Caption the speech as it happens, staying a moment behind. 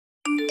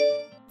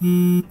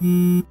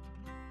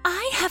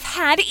I have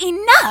had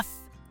enough!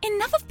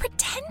 Enough of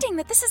pretending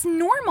that this is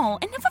normal.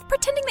 Enough of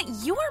pretending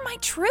that you are my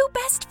true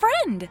best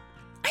friend.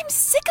 I'm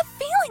sick of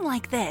feeling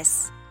like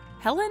this.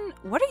 Helen,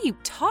 what are you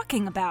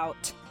talking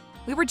about?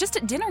 We were just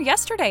at dinner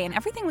yesterday and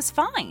everything was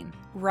fine,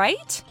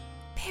 right?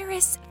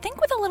 Paris, think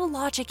with a little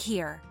logic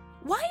here.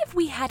 Why have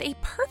we had a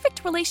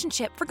perfect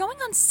relationship for going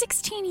on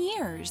 16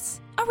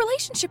 years? A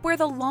relationship where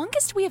the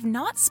longest we have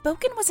not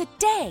spoken was a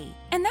day,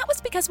 and that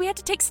was because we had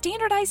to take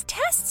standardized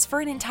tests for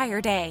an entire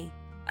day.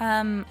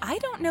 I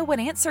don't know what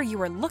answer you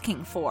were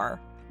looking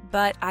for,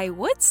 but I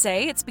would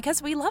say it's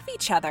because we love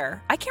each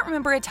other. I can't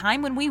remember a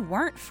time when we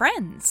weren't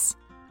friends.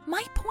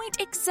 My point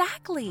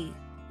exactly.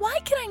 Why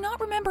can I not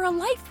remember a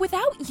life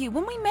without you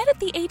when we met at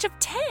the age of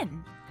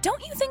 10?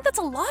 Don't you think that's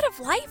a lot of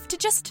life to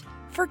just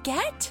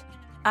forget?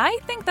 I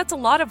think that's a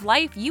lot of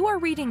life you are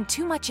reading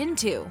too much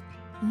into.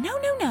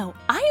 No.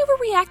 I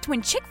overreact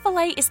when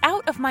Chick-fil-A is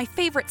out of my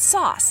favorite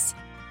sauce.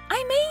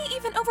 I may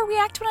even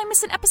overreact when I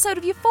miss an episode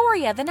of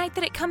Euphoria the night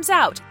that it comes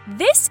out.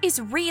 This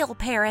is real,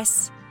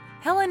 Paris.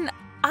 Helen,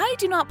 I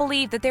do not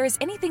believe that there is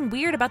anything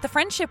weird about the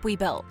friendship we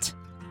built.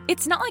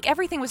 It's not like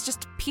everything was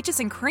just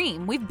peaches and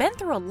cream. We've been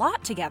through a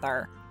lot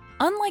together.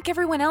 Unlike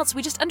everyone else,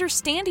 we just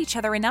understand each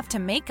other enough to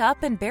make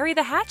up and bury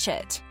the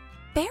hatchet.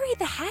 Bury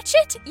the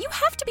hatchet? You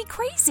have to be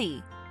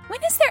crazy.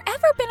 When has there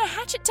ever been a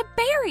hatchet to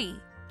bury?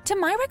 To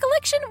my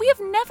recollection, we have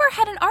never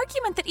had an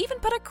argument that even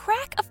put a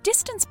crack of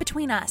distance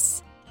between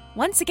us.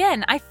 Once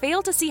again, I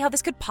fail to see how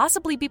this could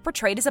possibly be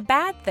portrayed as a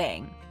bad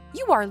thing.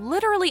 You are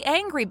literally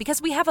angry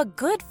because we have a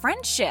good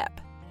friendship.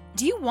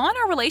 Do you want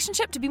our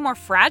relationship to be more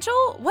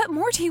fragile? What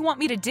more do you want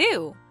me to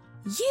do?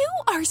 You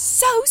are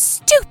so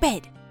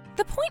stupid!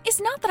 The point is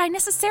not that I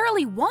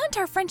necessarily want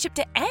our friendship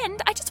to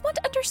end. I just want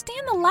to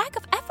understand the lack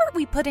of effort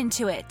we put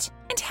into it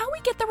and how we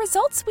get the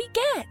results we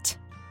get.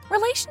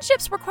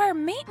 Relationships require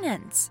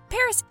maintenance.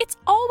 Paris, it's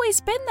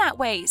always been that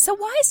way, so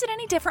why is it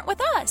any different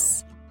with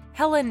us?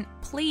 Helen,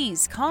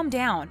 please calm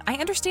down. I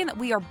understand that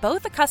we are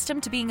both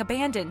accustomed to being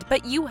abandoned,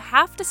 but you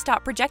have to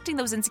stop projecting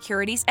those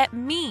insecurities at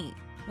me.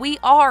 We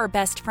are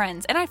best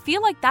friends, and I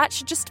feel like that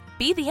should just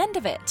be the end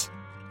of it.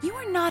 You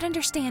are not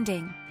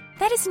understanding.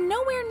 That is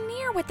nowhere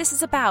near what this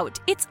is about.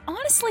 It's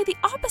honestly the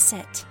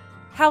opposite.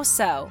 How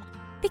so?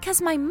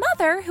 Because my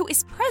mother, who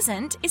is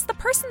present, is the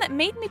person that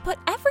made me put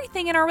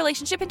everything in our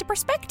relationship into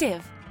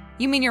perspective.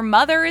 You mean your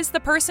mother is the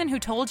person who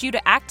told you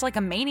to act like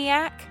a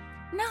maniac?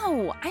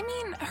 No, I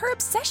mean her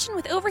obsession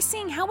with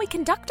overseeing how we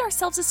conduct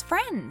ourselves as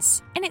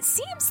friends. And it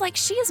seems like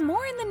she is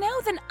more in the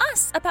know than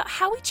us about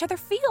how each other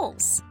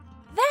feels.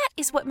 That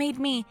is what made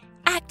me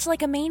act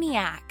like a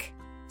maniac.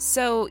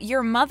 So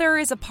your mother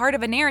is a part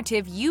of a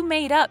narrative you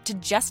made up to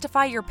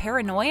justify your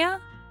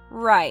paranoia?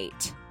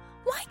 Right.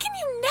 Why can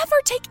you never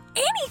take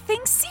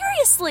anything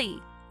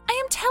seriously?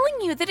 I am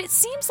telling you that it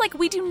seems like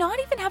we do not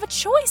even have a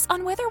choice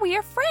on whether we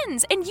are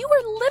friends, and you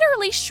are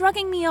literally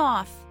shrugging me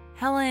off.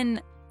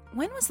 Helen,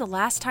 when was the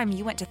last time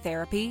you went to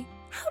therapy?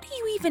 How do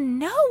you even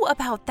know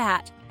about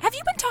that? Have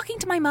you been talking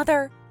to my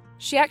mother?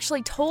 She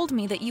actually told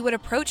me that you would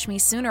approach me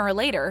sooner or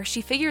later.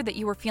 She figured that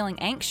you were feeling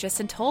anxious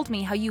and told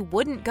me how you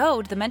wouldn't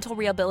go to the mental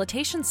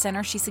rehabilitation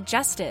center she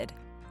suggested.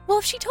 Well,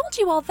 if she told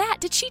you all that,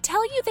 did she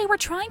tell you they were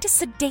trying to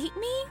sedate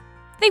me?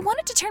 They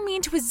wanted to turn me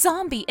into a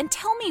zombie and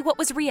tell me what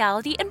was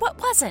reality and what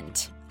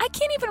wasn't. I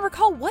can't even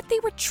recall what they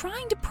were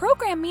trying to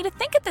program me to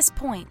think at this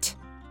point.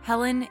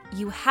 Helen,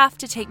 you have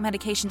to take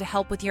medication to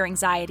help with your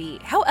anxiety.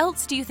 How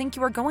else do you think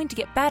you are going to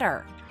get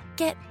better?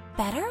 Get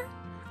better?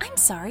 I'm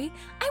sorry.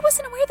 I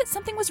wasn't aware that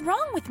something was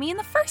wrong with me in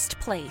the first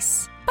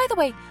place. By the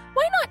way,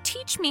 why not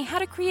teach me how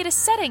to create a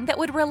setting that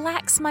would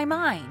relax my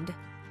mind?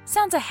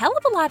 Sounds a hell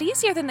of a lot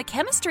easier than the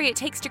chemistry it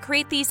takes to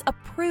create these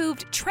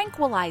approved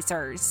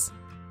tranquilizers.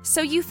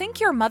 So you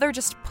think your mother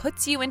just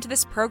puts you into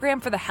this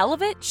program for the hell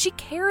of it? She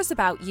cares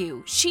about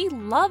you. She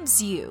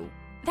loves you.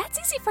 That's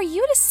easy for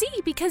you to see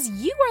because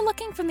you are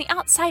looking from the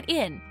outside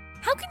in.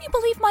 How can you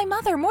believe my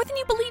mother more than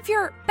you believe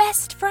your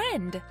best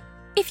friend?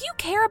 If you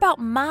care about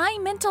my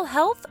mental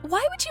health,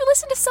 why would you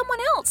listen to someone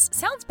else?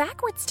 Sounds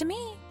backwards to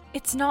me.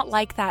 It's not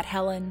like that,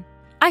 Helen.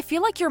 I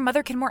feel like your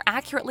mother can more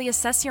accurately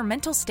assess your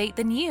mental state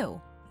than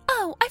you.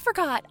 Oh, I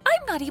forgot.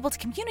 I'm not able to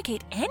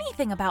communicate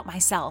anything about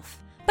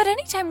myself. But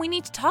anytime we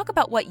need to talk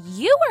about what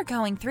you are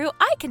going through,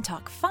 I can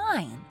talk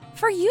fine.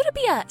 For you to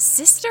be a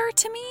sister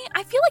to me,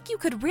 I feel like you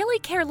could really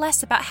care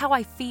less about how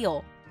I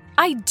feel.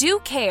 I do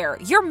care.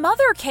 Your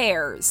mother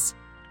cares.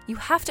 You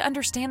have to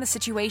understand the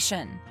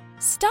situation.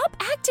 Stop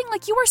acting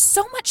like you are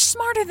so much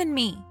smarter than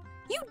me.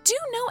 You do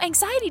know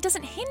anxiety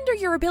doesn't hinder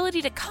your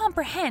ability to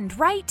comprehend,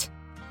 right?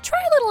 Try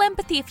a little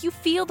empathy if you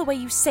feel the way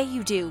you say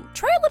you do.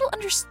 Try a little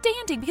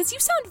understanding because you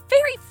sound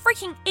very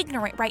freaking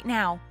ignorant right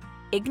now.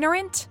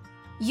 Ignorant?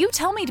 You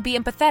tell me to be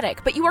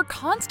empathetic, but you are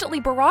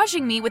constantly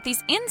barraging me with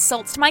these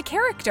insults to my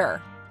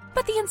character.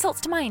 But the insults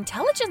to my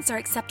intelligence are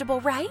acceptable,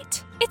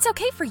 right? It's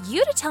okay for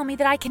you to tell me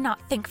that I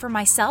cannot think for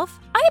myself.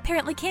 I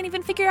apparently can't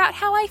even figure out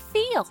how I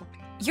feel.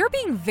 You're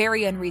being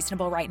very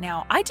unreasonable right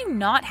now. I do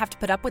not have to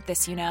put up with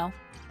this, you know.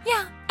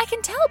 Yeah, I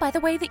can tell by the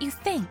way that you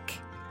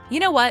think.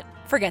 You know what?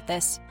 Forget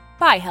this.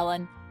 Bye,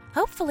 Helen.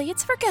 Hopefully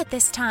it's for good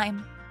this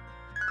time.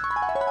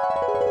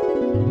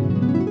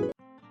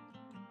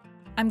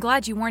 I'm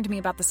glad you warned me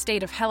about the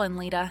state of Helen,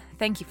 Lita.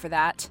 Thank you for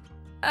that.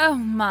 Oh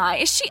my,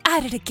 is she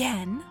at it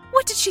again?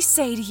 What did she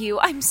say to you?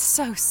 I'm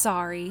so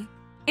sorry.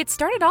 It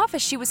started off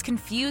as she was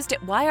confused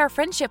at why our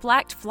friendship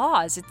lacked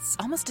flaws. It's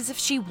almost as if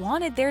she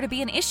wanted there to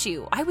be an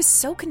issue. I was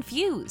so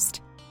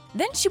confused.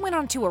 Then she went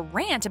on to a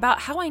rant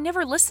about how I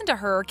never listen to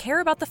her or care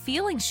about the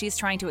feelings she's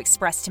trying to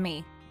express to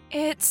me.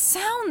 It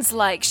sounds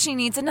like she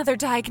needs another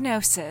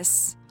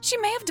diagnosis. She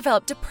may have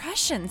developed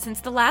depression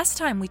since the last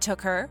time we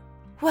took her.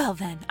 Well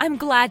then, I'm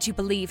glad you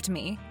believed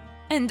me.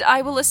 And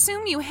I will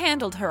assume you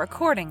handled her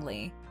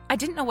accordingly. I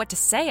didn't know what to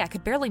say. I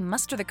could barely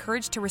muster the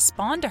courage to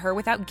respond to her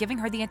without giving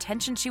her the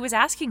attention she was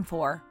asking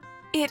for.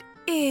 It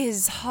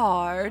is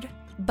hard.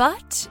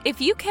 But if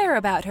you care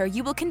about her,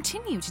 you will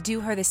continue to do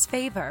her this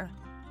favor.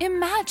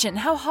 Imagine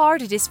how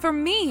hard it is for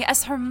me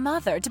as her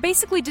mother to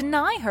basically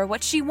deny her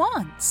what she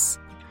wants.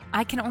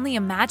 I can only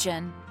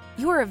imagine.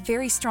 You are a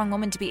very strong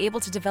woman to be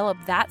able to develop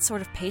that sort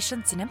of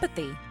patience and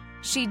empathy.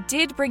 She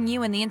did bring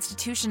you and the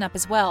institution up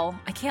as well.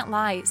 I can't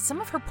lie,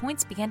 some of her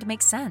points began to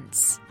make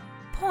sense.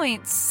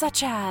 Points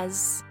such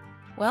as...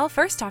 Well,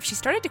 first off, she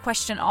started to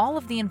question all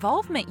of the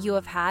involvement you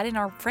have had in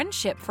our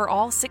friendship for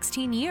all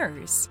 16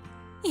 years.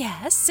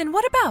 Yes, and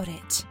what about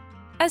it?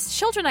 As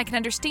children, I can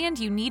understand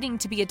you needing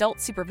to be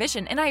adult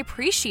supervision, and I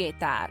appreciate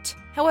that.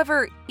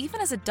 However, even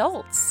as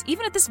adults,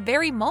 even at this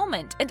very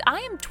moment, and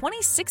I am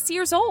 26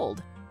 years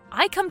old,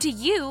 I come to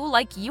you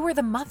like you are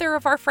the mother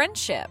of our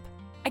friendship.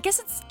 I guess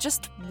it's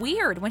just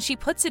weird when she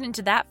puts it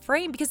into that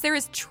frame because there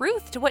is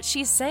truth to what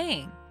she's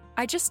saying.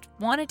 I just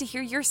wanted to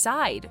hear your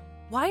side.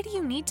 Why do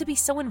you need to be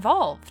so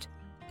involved?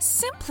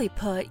 Simply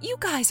put, you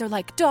guys are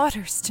like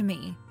daughters to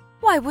me.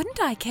 Why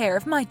wouldn't I care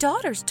if my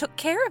daughters took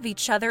care of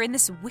each other in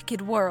this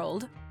wicked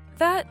world?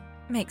 That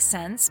makes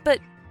sense, but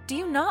do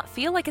you not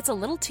feel like it's a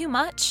little too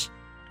much?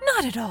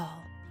 Not at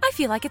all. I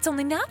feel like it's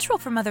only natural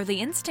for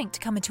motherly instinct to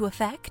come into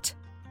effect.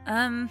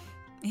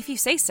 If you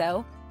say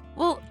so.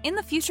 Well, in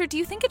the future, do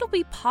you think it'll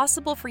be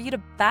possible for you to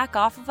back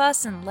off of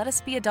us and let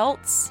us be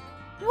adults?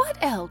 What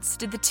else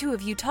did the two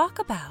of you talk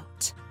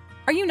about?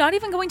 Are you not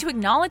even going to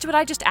acknowledge what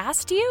I just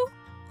asked you?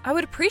 I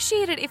would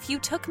appreciate it if you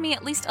took me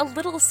at least a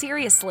little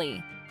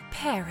seriously.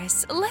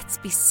 Paris, let's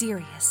be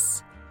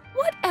serious.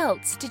 What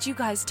else did you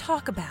guys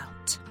talk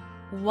about?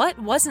 What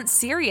wasn't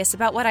serious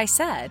about what I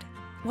said?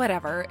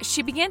 Whatever,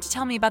 she began to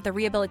tell me about the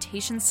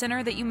rehabilitation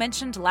center that you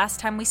mentioned last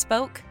time we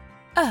spoke.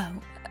 Oh,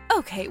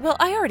 okay, well,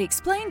 I already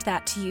explained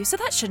that to you, so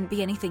that shouldn't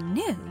be anything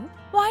new.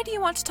 Why do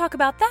you want to talk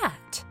about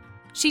that?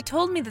 She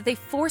told me that they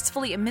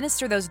forcefully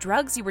administer those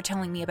drugs you were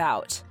telling me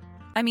about.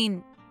 I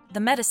mean, the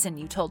medicine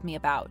you told me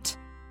about.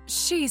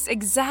 She's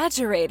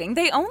exaggerating.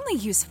 They only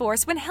use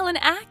force when Helen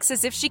acts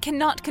as if she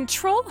cannot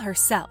control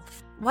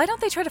herself. Why don't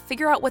they try to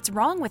figure out what's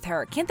wrong with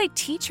her? Can't they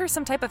teach her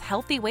some type of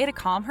healthy way to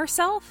calm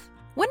herself?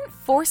 Wouldn't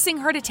forcing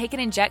her to take an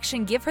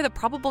injection give her the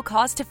probable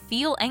cause to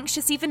feel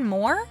anxious even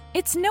more?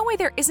 It's no way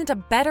there isn't a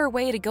better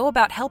way to go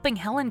about helping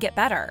Helen get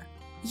better.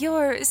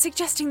 You're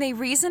suggesting they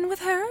reason with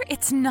her?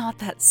 It's not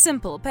that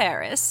simple,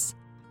 Paris.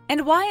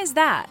 And why is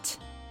that?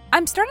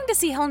 I'm starting to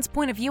see Helen's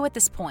point of view at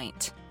this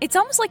point. It's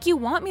almost like you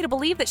want me to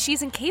believe that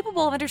she's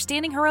incapable of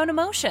understanding her own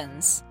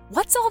emotions.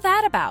 What's all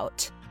that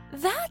about?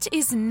 That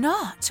is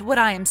not what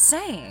I am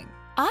saying.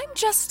 I'm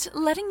just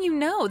letting you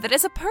know that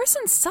as a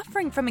person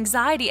suffering from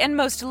anxiety and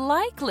most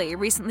likely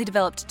recently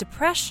developed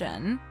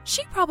depression,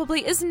 she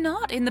probably is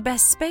not in the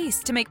best space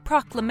to make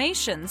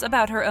proclamations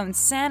about her own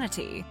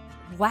sanity.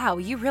 Wow,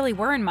 you really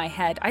were in my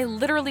head. I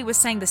literally was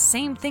saying the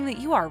same thing that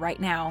you are right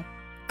now.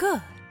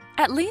 Good.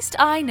 At least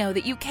I know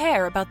that you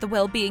care about the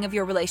well-being of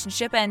your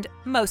relationship and,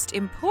 most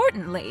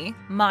importantly,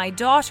 my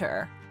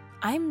daughter.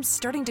 I'm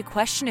starting to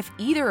question if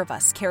either of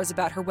us cares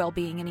about her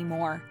well-being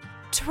anymore.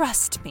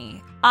 Trust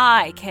me,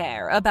 I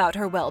care about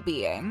her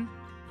well-being.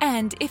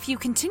 And if you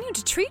continue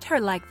to treat her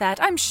like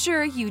that, I'm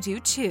sure you do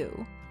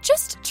too.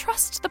 Just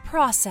trust the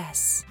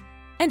process.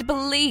 And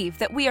believe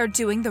that we are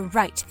doing the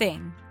right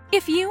thing.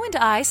 If you and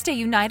I stay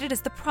united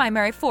as the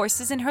primary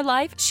forces in her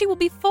life, she will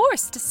be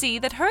forced to see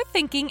that her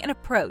thinking and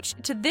approach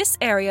to this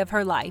area of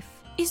her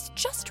life is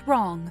just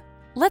wrong.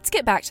 Let's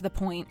get back to the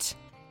point.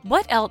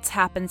 What else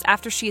happens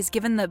after she is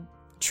given the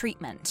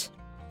treatment?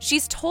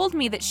 She's told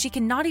me that she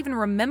cannot even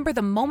remember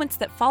the moments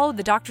that followed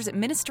the doctors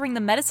administering the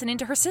medicine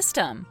into her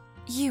system.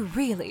 You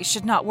really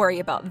should not worry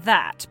about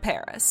that,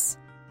 Paris.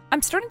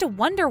 I'm starting to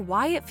wonder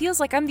why it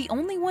feels like I'm the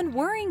only one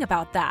worrying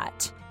about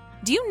that.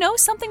 Do you know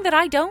something that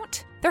I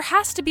don't? There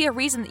has to be a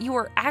reason that you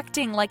are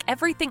acting like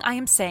everything I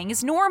am saying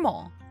is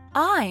normal.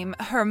 I'm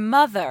her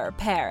mother,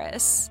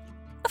 Paris.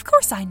 Of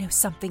course I know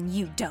something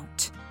you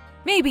don't.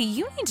 Maybe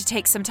you need to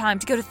take some time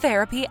to go to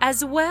therapy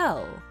as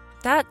well.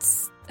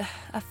 That's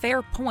a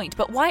fair point,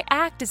 but why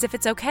act as if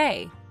it's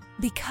okay?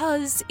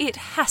 Because it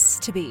has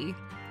to be.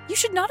 You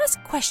should not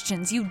ask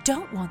questions you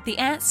don't want the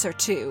answer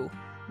to.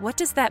 What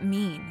does that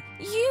mean?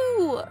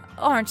 You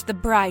aren't the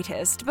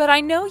brightest, but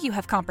I know you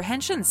have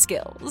comprehension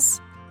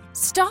skills.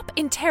 Stop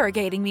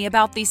interrogating me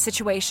about these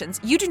situations.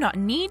 You do not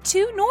need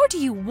to, nor do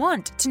you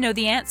want to know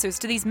the answers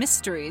to these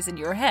mysteries in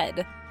your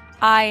head.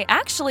 I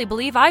actually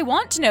believe I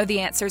want to know the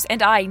answers,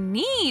 and I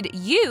need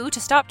you to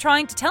stop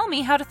trying to tell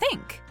me how to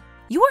think.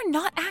 You are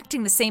not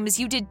acting the same as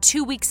you did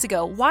 2 weeks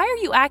ago. Why are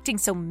you acting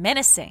so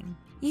menacing?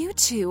 You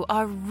two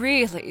are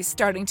really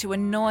starting to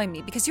annoy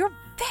me because you're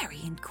very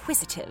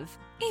inquisitive.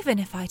 Even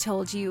if I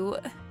told you,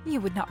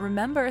 you would not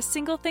remember a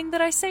single thing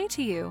that I say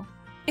to you.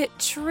 It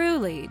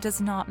truly does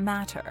not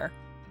matter.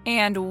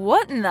 And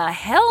what in the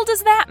hell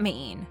does that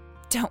mean?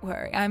 Don't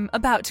worry, I'm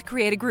about to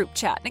create a group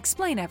chat and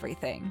explain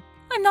everything.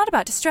 I'm not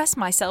about to stress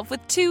myself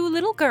with 2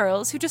 little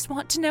girls who just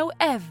want to know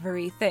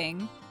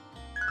everything.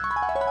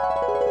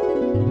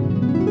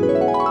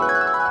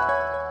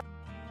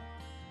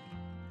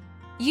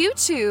 You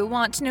two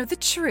want to know the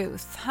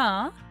truth,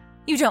 huh?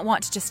 You don't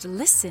want to just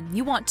listen.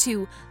 You want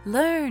to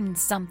learn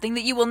something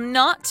that you will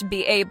not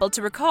be able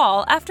to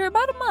recall after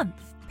about a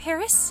month.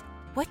 Paris,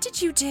 what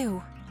did you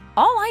do?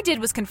 All I did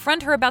was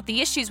confront her about the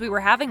issues we were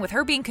having with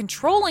her being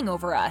controlling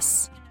over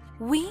us.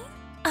 We?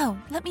 Oh,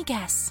 let me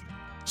guess.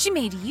 She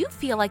made you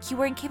feel like you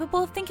were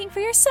incapable of thinking for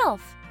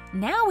yourself.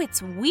 Now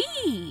it's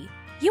we.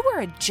 You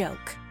were a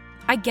joke.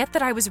 I get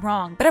that I was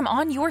wrong, but I'm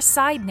on your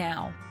side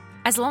now.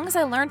 As long as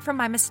I learned from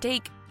my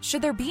mistake,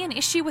 should there be an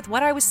issue with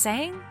what I was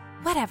saying?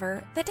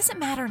 Whatever, that doesn't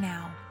matter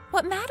now.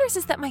 What matters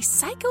is that my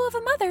psycho of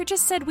a mother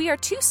just said we are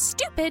too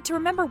stupid to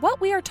remember what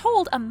we are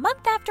told a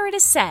month after it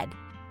is said.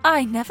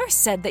 I never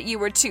said that you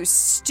were too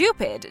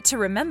stupid to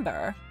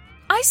remember.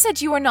 I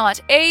said you are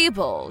not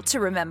able to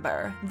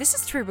remember. This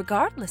is true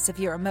regardless of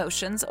your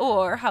emotions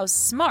or how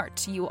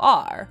smart you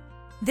are.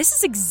 This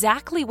is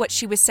exactly what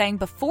she was saying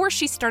before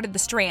she started the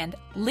strand.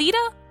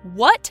 Lita,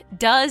 what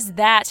does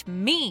that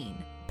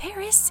mean?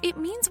 Paris, it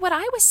means what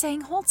I was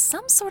saying holds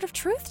some sort of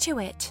truth to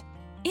it.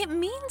 It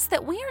means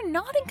that we are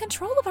not in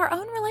control of our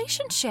own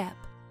relationship.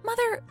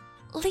 Mother,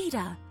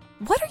 Lita,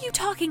 what are you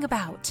talking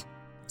about?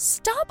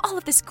 Stop all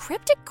of this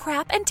cryptic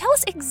crap and tell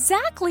us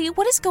exactly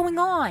what is going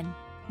on.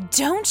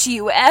 Don't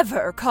you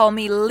ever call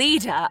me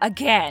Lita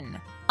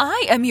again.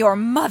 I am your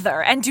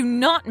mother, and do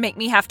not make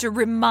me have to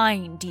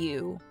remind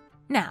you.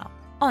 Now,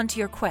 on to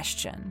your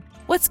question.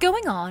 What's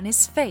going on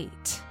is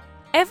fate.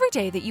 Every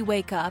day that you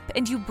wake up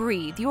and you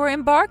breathe, you are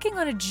embarking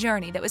on a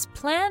journey that was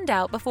planned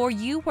out before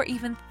you were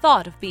even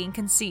thought of being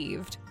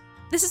conceived.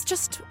 This is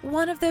just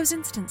one of those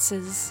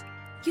instances.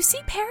 You see,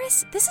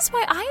 Paris, this is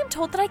why I am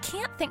told that I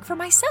can't think for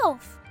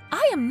myself.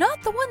 I am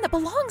not the one that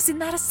belongs in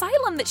that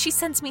asylum that she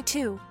sends me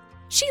to.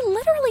 She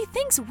literally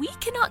thinks we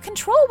cannot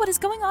control what is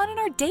going on in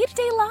our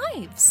day-to-day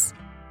lives.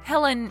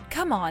 Helen,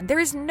 come on, there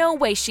is no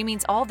way she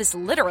means all this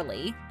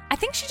literally. I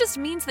think she just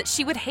means that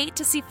she would hate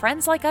to see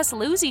friends like us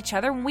lose each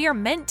other when we are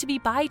meant to be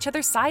by each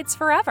other's sides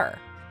forever.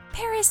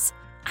 Paris,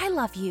 I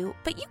love you,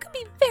 but you can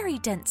be very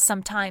dense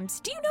sometimes.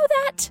 Do you know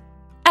that?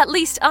 At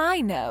least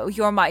I know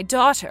you're my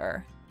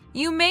daughter.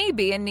 You may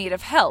be in need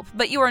of help,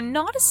 but you are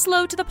not as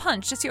slow to the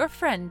punch as your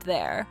friend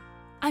there.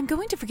 I'm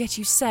going to forget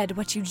you said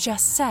what you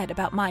just said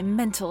about my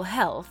mental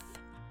health.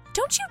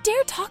 Don't you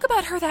dare talk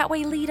about her that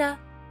way, Lita.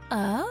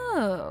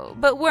 Oh,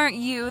 but weren't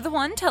you the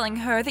one telling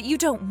her that you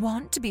don't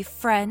want to be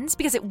friends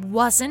because it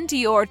wasn't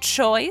your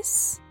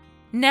choice?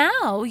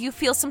 Now you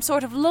feel some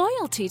sort of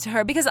loyalty to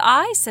her because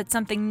I said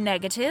something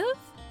negative?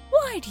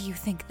 Why do you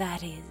think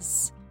that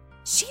is?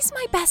 She's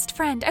my best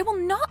friend. I will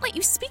not let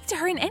you speak to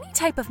her in any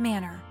type of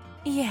manner.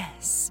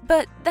 Yes,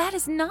 but that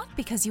is not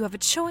because you have a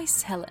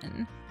choice,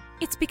 Helen.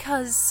 It's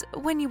because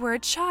when you were a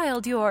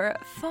child, your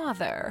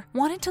father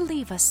wanted to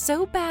leave us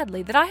so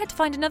badly that I had to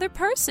find another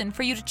person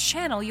for you to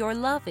channel your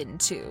love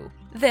into.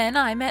 Then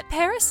I met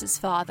Paris's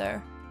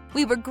father.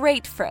 We were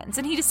great friends,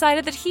 and he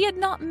decided that he had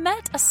not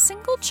met a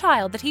single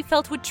child that he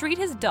felt would treat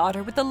his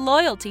daughter with the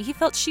loyalty he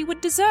felt she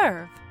would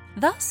deserve.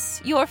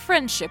 Thus, your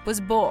friendship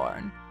was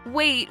born.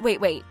 Wait.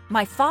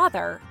 My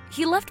father,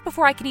 he left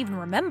before I can even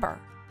remember.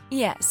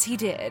 Yes, he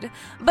did.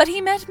 But he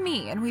met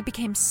me, and we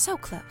became so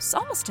close,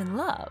 almost in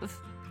love.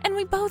 And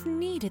we both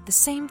needed the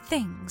same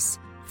things,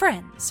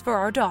 friends for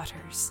our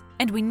daughters,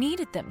 and we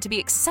needed them to be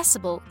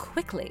accessible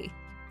quickly.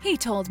 He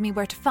told me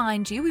where to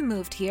find you, we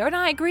moved here, and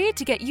I agreed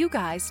to get you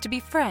guys to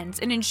be friends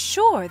and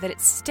ensure that it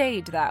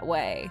stayed that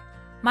way.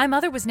 My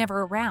mother was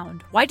never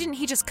around. Why didn't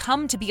he just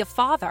come to be a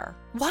father?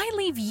 Why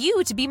leave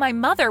you to be my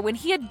mother when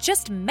he had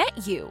just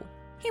met you?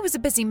 He was a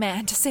busy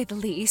man, to say the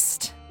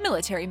least.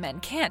 Military men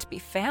can't be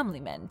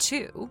family men,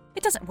 too.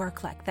 It doesn't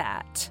work like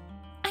that.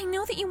 I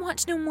know that you want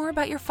to know more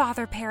about your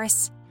father,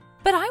 Paris.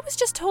 But I was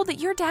just told that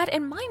your dad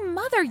and my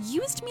mother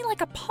used me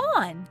like a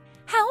pawn.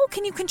 How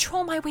can you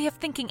control my way of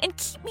thinking and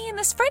keep me in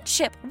this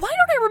friendship? Why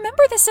don't I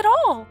remember this at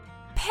all?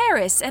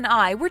 Paris and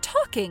I were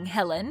talking,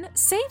 Helen.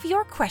 Save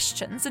your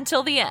questions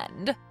until the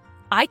end.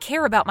 I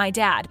care about my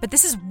dad, but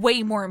this is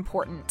way more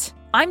important.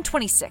 I'm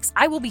 26.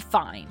 I will be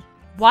fine.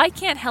 Why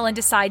can't Helen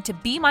decide to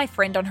be my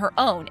friend on her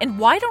own, and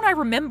why don't I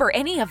remember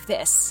any of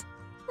this?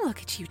 Look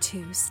at you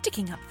two,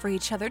 sticking up for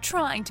each other,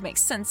 trying to make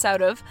sense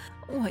out of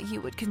what you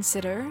would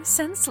consider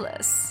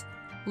senseless.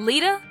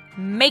 Lita,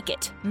 Make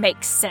it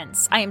make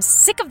sense. I am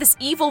sick of this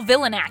evil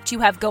villain act you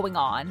have going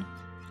on.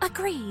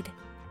 Agreed.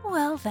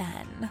 Well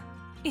then,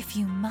 if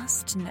you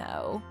must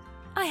know,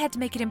 I had to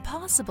make it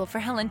impossible for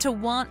Helen to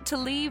want to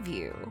leave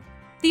you.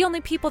 The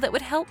only people that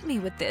would help me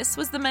with this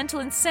was the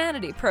mental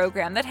insanity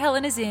program that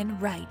Helen is in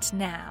right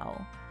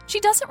now. She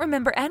doesn't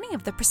remember any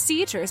of the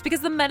procedures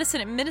because the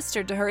medicine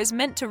administered to her is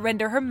meant to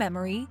render her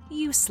memory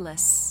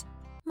useless.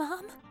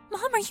 Mom,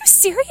 are you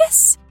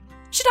serious?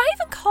 Should I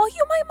even call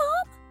you my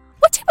mom?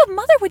 What type of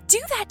mother would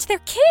do that to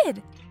their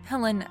kid?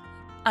 Helen,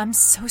 I'm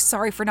so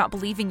sorry for not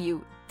believing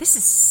you. This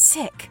is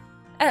sick.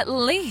 At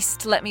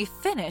least let me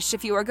finish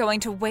if you are going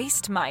to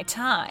waste my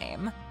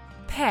time.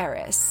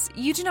 Paris,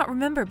 you do not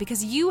remember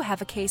because you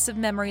have a case of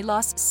memory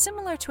loss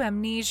similar to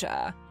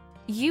amnesia.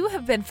 You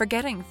have been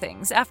forgetting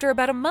things after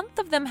about a month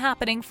of them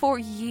happening for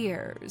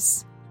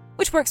years.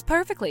 Which works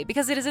perfectly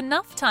because it is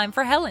enough time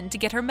for Helen to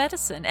get her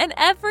medicine and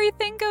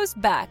everything goes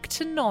back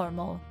to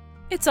normal.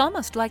 It's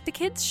almost like the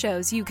kids'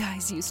 shows you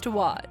guys used to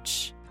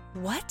watch.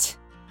 What?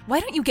 Why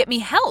don't you get me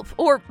help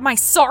or my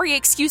sorry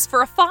excuse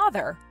for a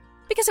father?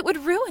 Because it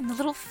would ruin the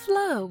little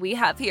flow we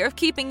have here of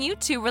keeping you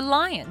two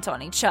reliant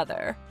on each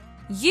other.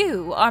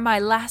 You are my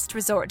last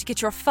resort to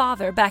get your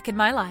father back in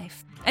my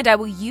life, and I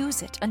will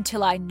use it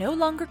until I no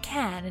longer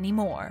can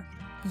anymore.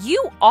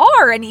 You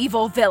are an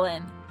evil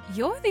villain!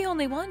 You're the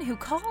only one who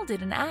called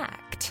it an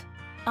act.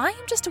 I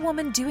am just a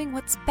woman doing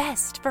what's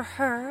best for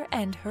her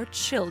and her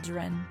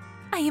children.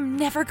 I am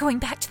never going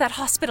back to that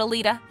hospital,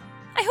 Lita.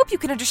 I hope you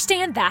can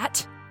understand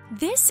that.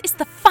 This is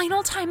the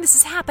final time this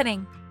is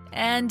happening.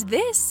 And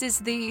this is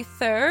the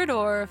third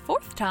or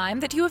fourth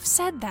time that you have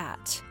said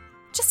that.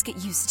 Just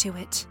get used to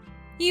it.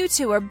 You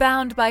two are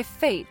bound by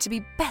fate to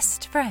be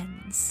best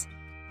friends.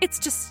 It's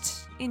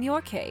just, in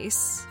your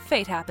case,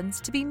 fate happens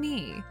to be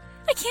me.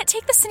 I can't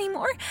take this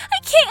anymore. I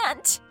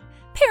can't!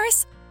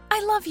 Paris,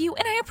 I love you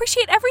and I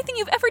appreciate everything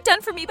you've ever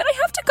done for me, but I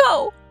have to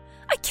go.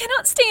 I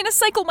cannot stay in a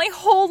cycle my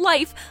whole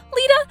life.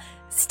 Lita,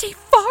 stay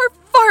far,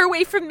 far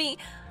away from me.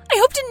 I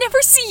hope to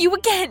never see you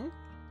again.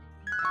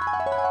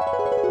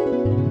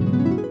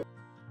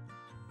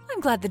 I'm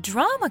glad the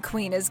drama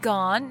queen is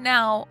gone.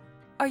 Now,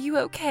 are you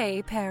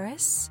okay,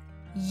 Paris?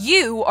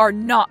 You are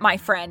not my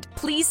friend.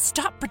 Please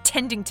stop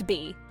pretending to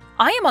be.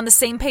 I am on the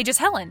same page as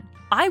Helen.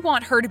 I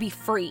want her to be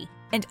free,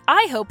 and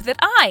I hope that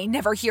I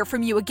never hear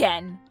from you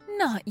again.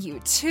 Not you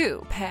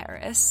too,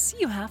 Paris.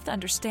 You have to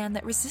understand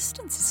that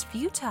resistance is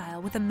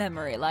futile with a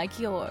memory like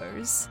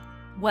yours.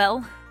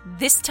 Well,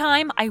 this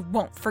time I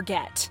won't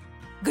forget.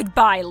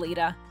 Goodbye,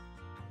 Lita.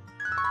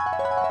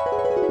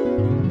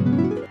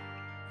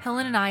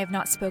 Helen and I have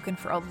not spoken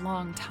for a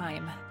long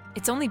time.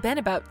 It's only been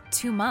about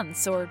 2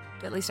 months, or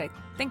at least I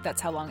think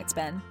that's how long it's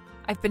been.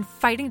 I've been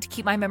fighting to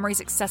keep my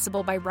memories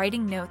accessible by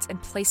writing notes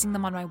and placing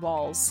them on my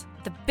walls.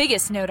 The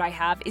biggest note I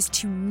have is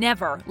to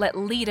never let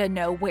Lita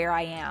know where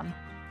I am.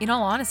 In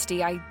all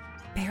honesty, I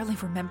barely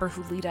remember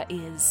who Lita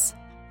is.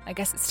 I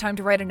guess it's time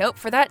to write a note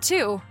for that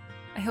too.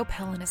 I hope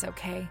Helen is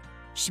okay.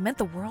 She meant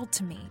the world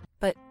to me,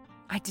 but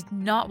I did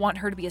not want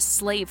her to be a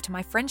slave to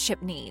my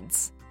friendship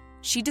needs.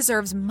 She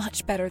deserves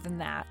much better than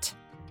that.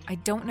 I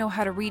don't know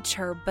how to reach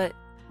her, but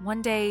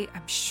one day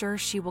I'm sure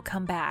she will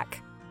come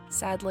back.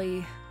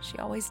 Sadly, she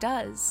always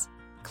does.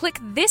 Click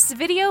this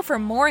video for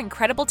more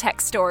incredible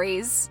tech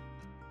stories.